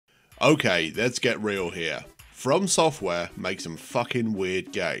Okay, let's get real here. From Software makes some fucking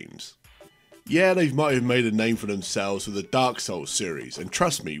weird games. Yeah, they might have made a name for themselves with the Dark Souls series, and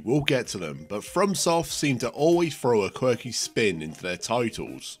trust me, we'll get to them, but FromSoft seem to always throw a quirky spin into their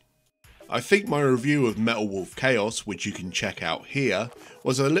titles. I think my review of Metal Wolf Chaos, which you can check out here,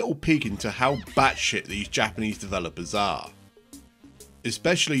 was a little peek into how batshit these Japanese developers are.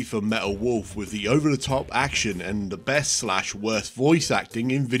 Especially for Metal Wolf with the over-the-top action and the best / worst voice acting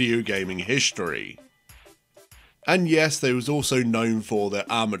in video gaming history. And yes, they was also known for their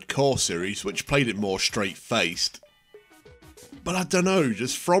Armored Core series, which played it more straight-faced. But I don't know,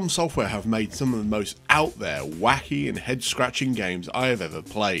 just From Software have made some of the most out there, wacky and head-scratching games I have ever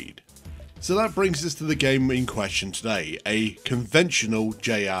played. So that brings us to the game in question today, a conventional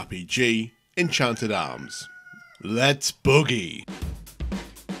JRPG, Enchanted Arms. Let's boogie!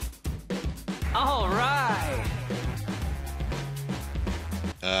 Alright!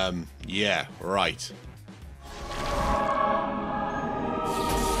 Yeah, right.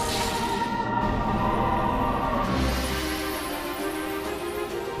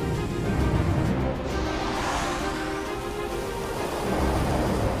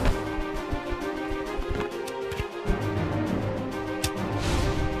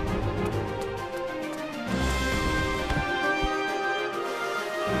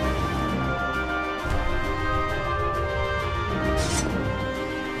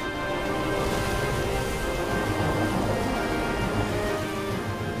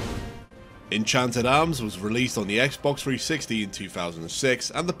 Enchanted Arms was released on the Xbox 360 in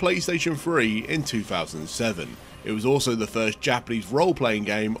 2006 and the PlayStation 3 in 2007. It was also the first Japanese role-playing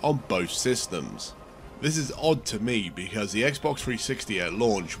game on both systems. This is odd to me because the Xbox 360 at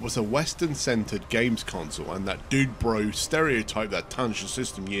launch was a Western-centered games console, and that dude bro stereotype that tarnished the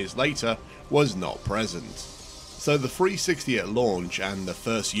system years later was not present. So the 360 at launch and the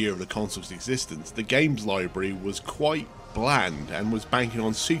first year of the console's existence, the games library was quite bland and was banking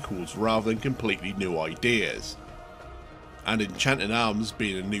on sequels rather than completely new ideas. And Enchanted Arms,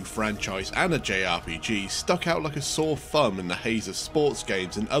 being a new franchise and a JRPG, stuck out like a sore thumb in the haze of sports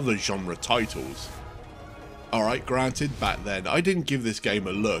games and other genre titles. Alright, granted, back then I didn't give this game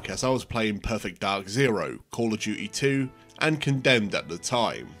a look as I was playing Perfect Dark Zero, Call of Duty 2 and Condemned at the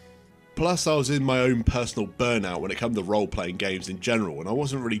time. Plus I was in my own personal burnout when it came to role-playing games in general, and I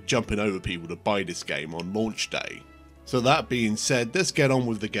wasn't really jumping over people to buy this game on launch day. So that being said, let's get on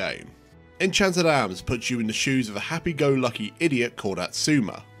with the game. Enchanted Arms puts you in the shoes of a happy-go-lucky idiot called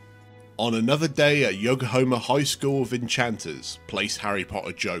Atsuma. On another day at Yokohama High School of Enchanters, place Harry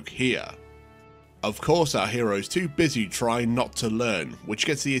Potter joke here. Of course our hero is too busy trying not to learn, which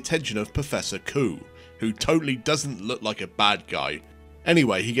gets the attention of Professor Ku, who totally doesn't look like a bad guy.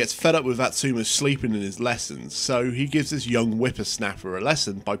 Anyway, he gets fed up with Atsuma sleeping in his lessons, so he gives this young whippersnapper a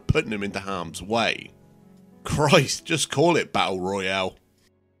lesson by putting him into harm's way. Christ, just call it Battle Royale.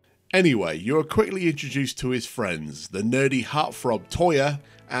 Anyway, you are quickly introduced to his friends, the nerdy heartthrob Toya,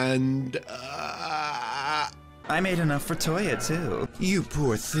 and I made enough for Toya too. You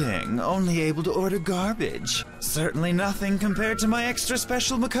poor thing, only able to order garbage. Certainly nothing compared to my extra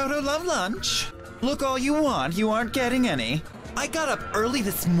special Makoto Love Lunch. Look all you want, you aren't getting any. I got up early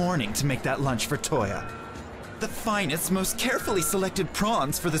this morning to make that lunch for Toya. The finest, most carefully selected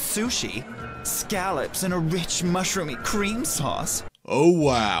prawns for the sushi. Scallops and a rich mushroomy cream sauce. Oh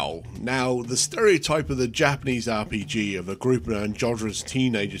wow. Now, the stereotype of the Japanese RPG of a group of androgynous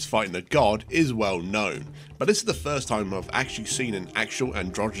teenagers fighting a god is well known, but this is the first time I've actually seen an actual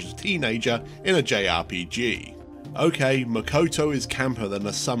androgynous teenager in a JRPG. Okay, Makoto is camper than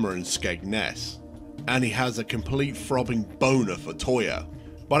a summer in Skegness, and he has a complete throbbing boner for Toya,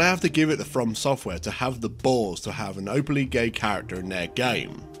 but I have to give it to From Software to have the balls to have an openly gay character in their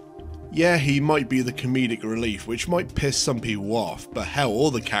game. Yeah, he might be the comedic relief, which might piss some people off, but hell, all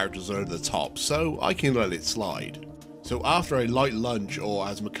the characters are over the top, so I can let it slide. So after a light lunch, or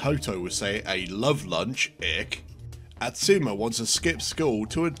as Makoto would say, a love lunch, ick, Atsuma wants to skip school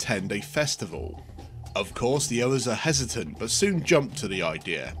to attend a festival. Of course, the others are hesitant, but soon jump to the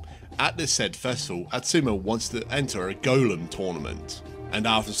idea. At this said festival, Atsuma wants to enter a golem tournament. And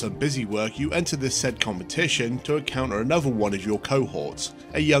after some busy work, you enter this said competition to encounter another one of your cohorts,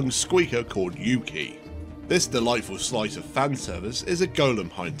 a young squeaker called Yuki. This delightful slice of fan service is a golem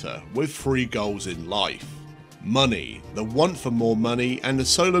hunter with 3 goals in life. Money, the want for more money, and the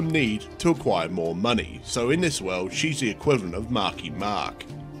solemn need to acquire more money, so in this world she's the equivalent of Marky Mark.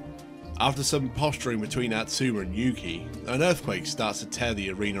 After some posturing between Atsuma and Yuki, an earthquake starts to tear the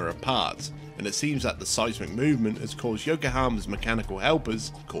arena apart, and it seems that the seismic movement has caused Yokohama's mechanical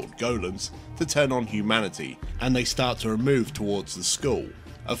helpers, called golems, to turn on humanity, and they start to move towards the school.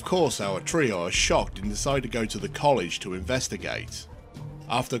 Of course, our trio are shocked and decide to go to the college to investigate.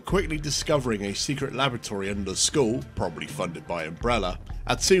 After quickly discovering a secret laboratory under the school, probably funded by Umbrella,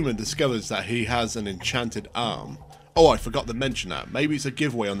 Atsuma discovers that he has an enchanted arm. Oh, I forgot to mention that, maybe it's a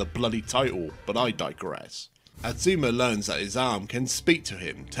giveaway on the bloody title, but I digress. Atsuma learns that his arm can speak to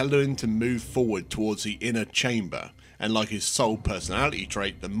him, telling him to move forward towards the inner chamber, and like his sole personality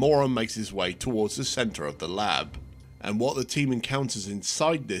trait, the moron makes his way towards the centre of the lab. And what the team encounters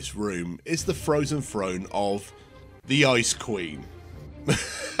inside this room is the frozen throne of the Ice Queen.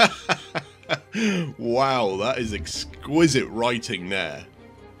 Wow, that is exquisite writing there.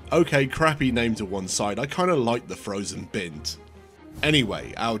 Okay, crappy name to one side, I kinda like the frozen bint.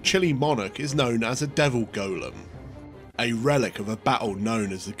 Anyway, our chilly monarch is known as a devil golem, a relic of a battle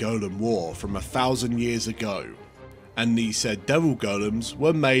known as the Golem War from 1,000 years ago. And these said devil golems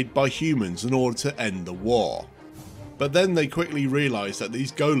were made by humans in order to end the war. But then they quickly realised that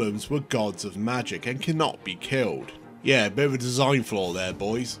these golems were gods of magic and cannot be killed. Yeah, a bit of a design flaw there,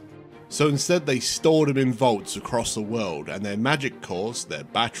 boys. So instead they stored them in vaults across the world and their magic cores, their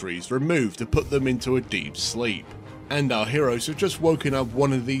batteries, removed to put them into a deep sleep. And our heroes have just woken up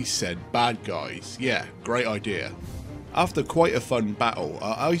one of these said bad guys. Yeah, great idea. After quite a fun battle,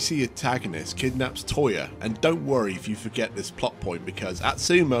 our icy antagonist kidnaps Toya, and don't worry if you forget this plot point because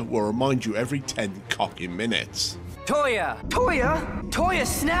Atsuma will remind you every 10 cocking minutes. Toya! Toya! Toya,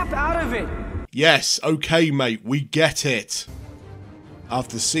 snap out of it! Yes, okay mate, we get it.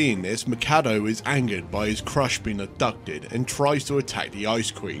 After seeing this, Mikado is angered by his crush being abducted and tries to attack the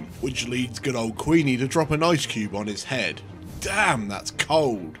Ice Queen, which leads good old Queenie to drop an ice cube on his head. Damn, that's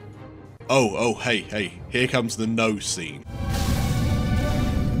cold. Oh, hey, here comes the nose scene.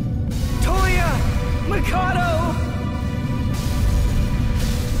 Toya! Mikado!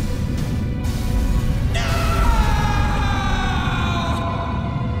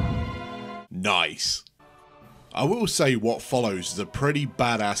 Nice. I will say what follows is a pretty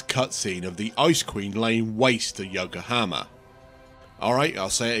badass cutscene of the Ice Queen laying waste to Yokohama. Alright, I'll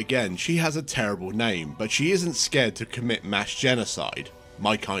say it again, she has a terrible name, but she isn't scared to commit mass genocide.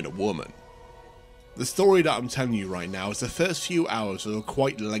 My kind of woman. The story that I'm telling you right now is the first few hours of a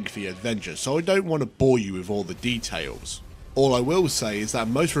quite lengthy adventure, so I don't want to bore you with all the details. All I will say is that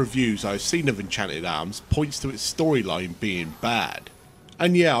most reviews I've seen of Enchanted Arms points to its storyline being bad.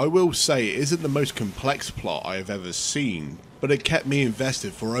 And yeah, I will say it isn't the most complex plot I have ever seen, but it kept me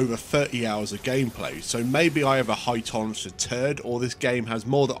invested for over 30 hours of gameplay, so maybe I have a high tolerance for turd or this game has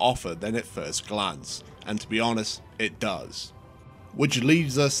more to offer than at first glance, and to be honest, it does. Which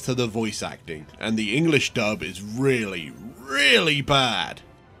leads us to the voice acting, and the English dub is really, really bad.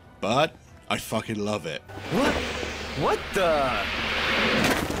 But I fucking love it. What the?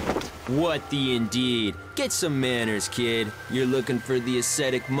 What the indeed? Get some manners, kid. You're looking for the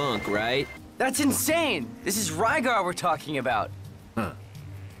ascetic monk, right? That's insane! This is Rygar we're talking about. Huh.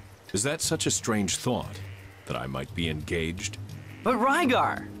 Is that such a strange thought? That I might be engaged? But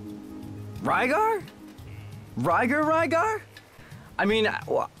Rygar? Rygar? Rygar? I mean,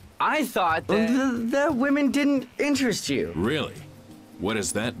 I thought that women didn't interest you. Really? What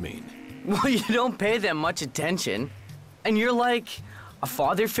does that mean? Well, you don't pay them much attention. And you're like a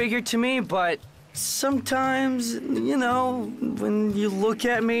father figure to me, but sometimes, you know, when you look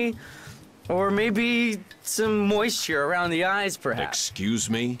at me, or maybe some moisture around the eyes, perhaps. Excuse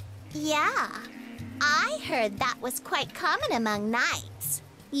me? Yeah, I heard that was quite common among knights.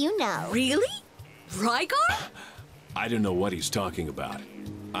 You know. Really? Rygar? I don't know what he's talking about.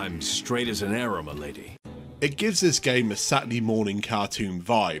 I'm straight as an arrow, my lady. It gives this game a Saturday morning cartoon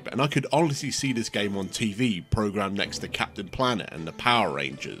vibe, and I could honestly see this game on TV programmed next to Captain Planet and the Power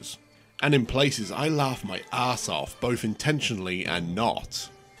Rangers. And in places I laugh my ass off, both intentionally and not.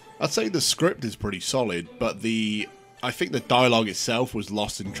 I'd say the script is pretty solid, but I think the dialogue itself was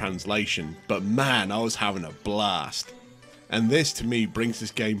lost in translation, but man, I was having a blast. And this to me brings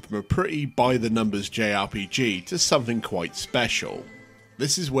this game from a pretty by-the-numbers JRPG to something quite special.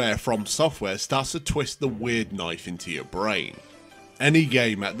 This is where FromSoft starts to twist the weird knife into your brain. Any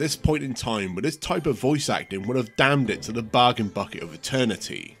game at this point in time with this type of voice acting would have damned it to the bargain bucket of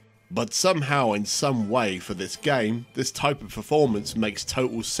eternity. But somehow in some way for this game, this type of performance makes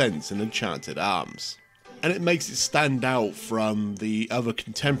total sense in Enchanted Arms. And it makes it stand out from the other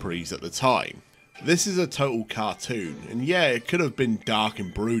contemporaries at the time. This is a total cartoon, and yeah, it could have been dark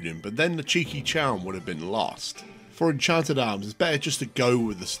and brooding, but then the cheeky charm would have been lost. For Enchanted Arms, it's better just to go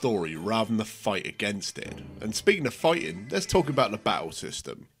with the story rather than to fight against it. And speaking of fighting, let's talk about the battle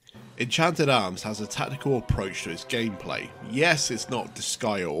system. Enchanted Arms has a tactical approach to its gameplay. Yes, it's not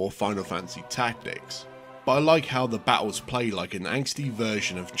Disgaea or Final Fantasy Tactics, but but I like how the battles play like an angsty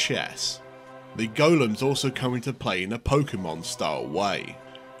version of chess. The golems also come into play in a Pokemon style way,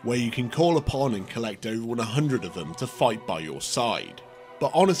 where you can call upon and collect over 100 of them to fight by your side.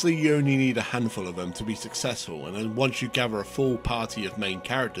 But honestly, you only need a handful of them to be successful, and then once you gather a full party of main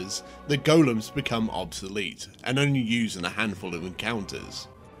characters, the golems become obsolete, and only used in a handful of encounters.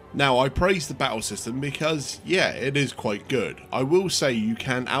 Now, I praise the battle system because, yeah, it is quite good. I will say you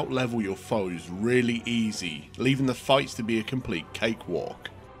can outlevel your foes really easy, leaving the fights to be a complete cakewalk.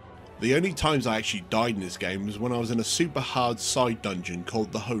 The only times I actually died in this game was when I was in a super hard side dungeon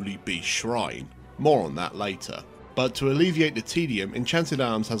called the Holy Beast Shrine. More on that later. But to alleviate the tedium, Enchanted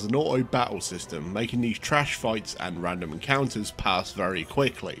Arms has an auto battle system, making these trash fights and random encounters pass very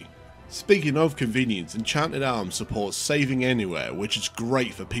quickly. Speaking of convenience, Enchanted Arms supports saving anywhere, which is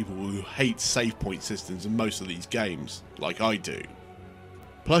great for people who hate save point systems in most of these games, like I do.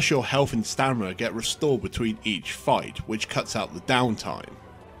 Plus your health and stamina get restored between each fight, which cuts out the downtime.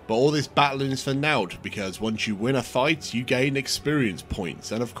 But all this battling is for naught, because once you win a fight, you gain experience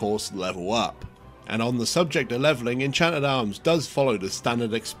points and of course level up. And on the subject of leveling, Enchanted Arms does follow the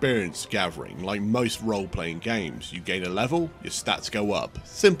standard experience gathering like most role-playing games. You gain a level, your stats go up,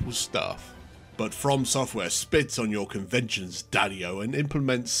 simple stuff. But FromSoft spits on your conventions, daddy-o, and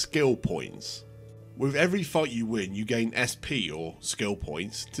implements skill points. With every fight you win, you gain SP or skill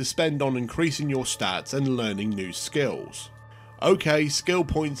points to spend on increasing your stats and learning new skills. Okay, skill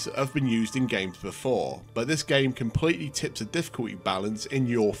points have been used in games before, but this game completely tips the difficulty balance in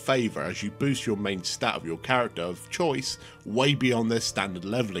your favour as you boost your main stat of your character of choice way beyond their standard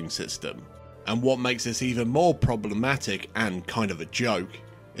levelling system. And what makes this even more problematic and kind of a joke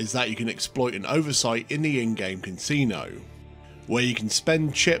is that you can exploit an oversight in the in-game casino, where you can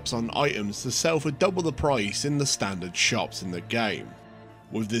spend chips on items to sell for double the price in the standard shops in the game.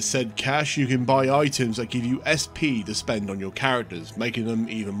 With this said cash, you can buy items that give you SP to spend on your characters, making them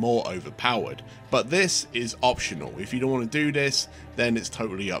even more overpowered. But this is optional. If you don't want to do this, then it's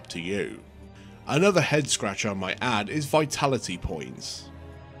totally up to you. Another head scratcher I might add is vitality points.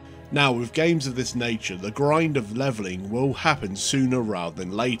 Now, with games of this nature, the grind of leveling will happen sooner rather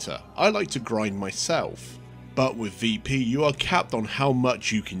than later. I like to grind myself. But with VP, you are capped on how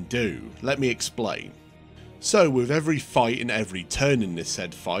much you can do. Let me explain. So with every fight and every turn in this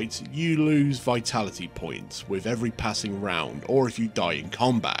said fight, you lose vitality points with every passing round or if you die in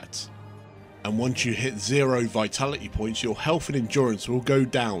combat. And once you hit 0 vitality points, your health and endurance will go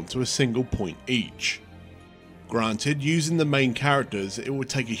down to a single point each. Granted, using the main characters, it would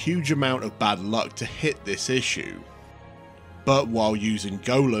take a huge amount of bad luck to hit this issue. But while using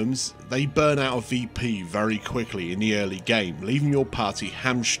golems, they burn out of VP very quickly in the early game, leaving your party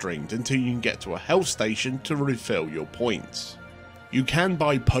hamstringed until you can get to a health station to refill your points. You can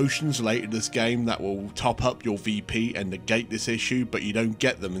buy potions later this game that will top up your VP and negate this issue, but you don't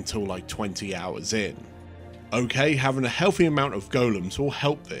get them until like 20 hours in. Okay, having a healthy amount of golems will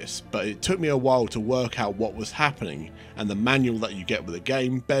help this, but it took me a while to work out what was happening, and the manual that you get with the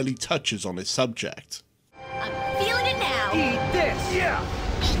game barely touches on this subject. I'm feeling it now. Eat this! Yeah!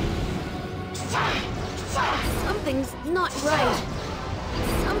 Something's not right.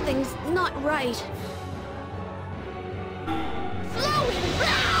 Something's not right. Flowing!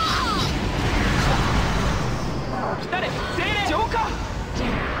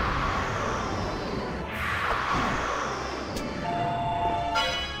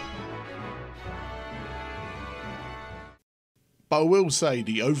 But I will say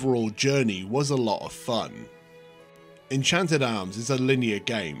the overall journey was a lot of fun. Enchanted Arms is a linear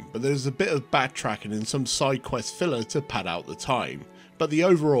game, but there's a bit of backtracking and some side quest filler to pad out the time, but the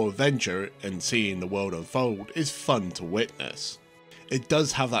overall adventure and seeing the world unfold is fun to witness. It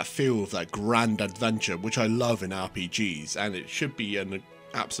does have that feel of that grand adventure which I love in RPGs, and it should be an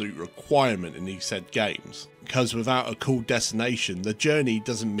absolute requirement in these said games, because without a cool destination the journey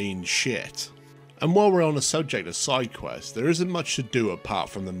doesn't mean shit. And while we're on the subject of side quests, there isn't much to do apart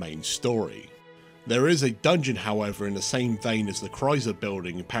from the main story. There is a dungeon however in the same vein as the Chrysler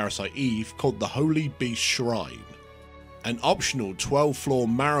building in Parasite Eve called the Holy Beast Shrine. An optional 12-floor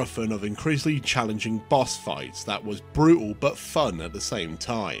marathon of increasingly challenging boss fights that was brutal but fun at the same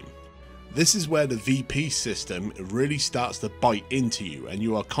time. This is where the VP system really starts to bite into you and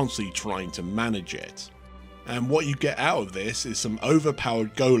you are constantly trying to manage it. And what you get out of this is some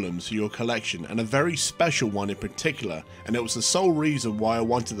overpowered golems for your collection, and a very special one in particular, and it was the sole reason why I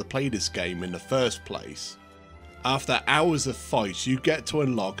wanted to play this game in the first place. After hours of fights you get to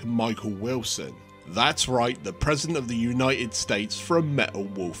unlock Michael Wilson. That's right, the President of the United States from Metal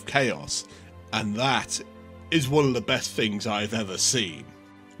Wolf Chaos, and that is one of the best things I've ever seen.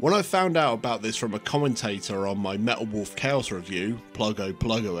 When I found out about this from a commentator on my Metal Wolf Chaos review,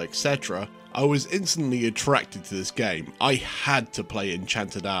 pluggo, etc., I was instantly attracted to this game. I had to play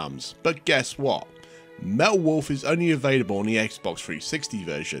Enchanted Arms, but guess what? Metal Wolf is only available on the Xbox 360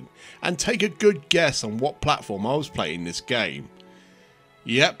 version, and take a good guess on what platform I was playing this game.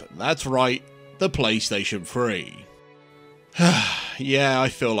 Yep, that's right, the PlayStation 3. Yeah, I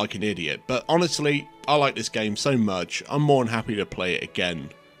feel like an idiot, but honestly, I like this game so much, I'm more than happy to play it again.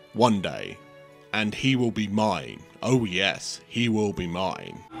 One day. And he will be mine. Oh yes, he will be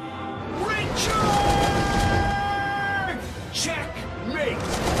mine. Richard! Checkmate!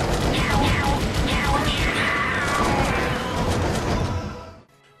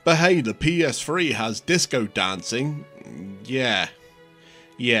 But hey, the PS3 has disco dancing. Yeah,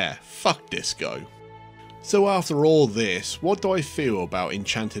 fuck disco. So after all this, what do I feel about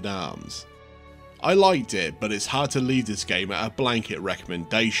Enchanted Arms? I liked it, but it's hard to leave this game at a blanket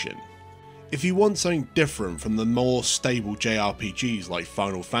recommendation. If you want something different from the more stable JRPGs like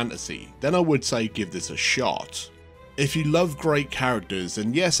Final Fantasy, then I would say give this a shot. If you love great characters,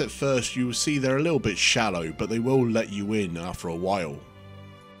 then yes, at first you will see they're a little bit shallow, but they will let you in after a while.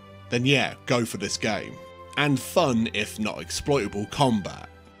 Then yeah, go for this game. And fun, if not exploitable, combat.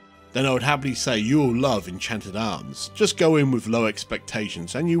 Then I would happily say you will love Enchanted Arms. Just go in with low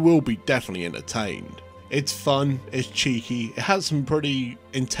expectations and you will be definitely entertained. It's fun, it's cheeky, it has some pretty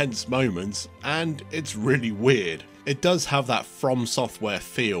intense moments, and it's really weird. It does have that FromSoft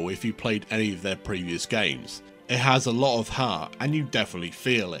feel if you played any of their previous games. It has a lot of heart and you definitely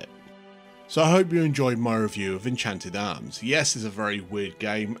feel it. So I hope you enjoyed my review of Enchanted Arms. Yes, it's a very weird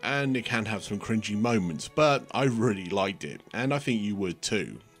game and it can have some cringy moments, but I really liked it and I think you would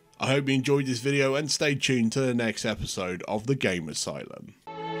too. I hope you enjoyed this video and stay tuned to the next episode of The Game Asylum.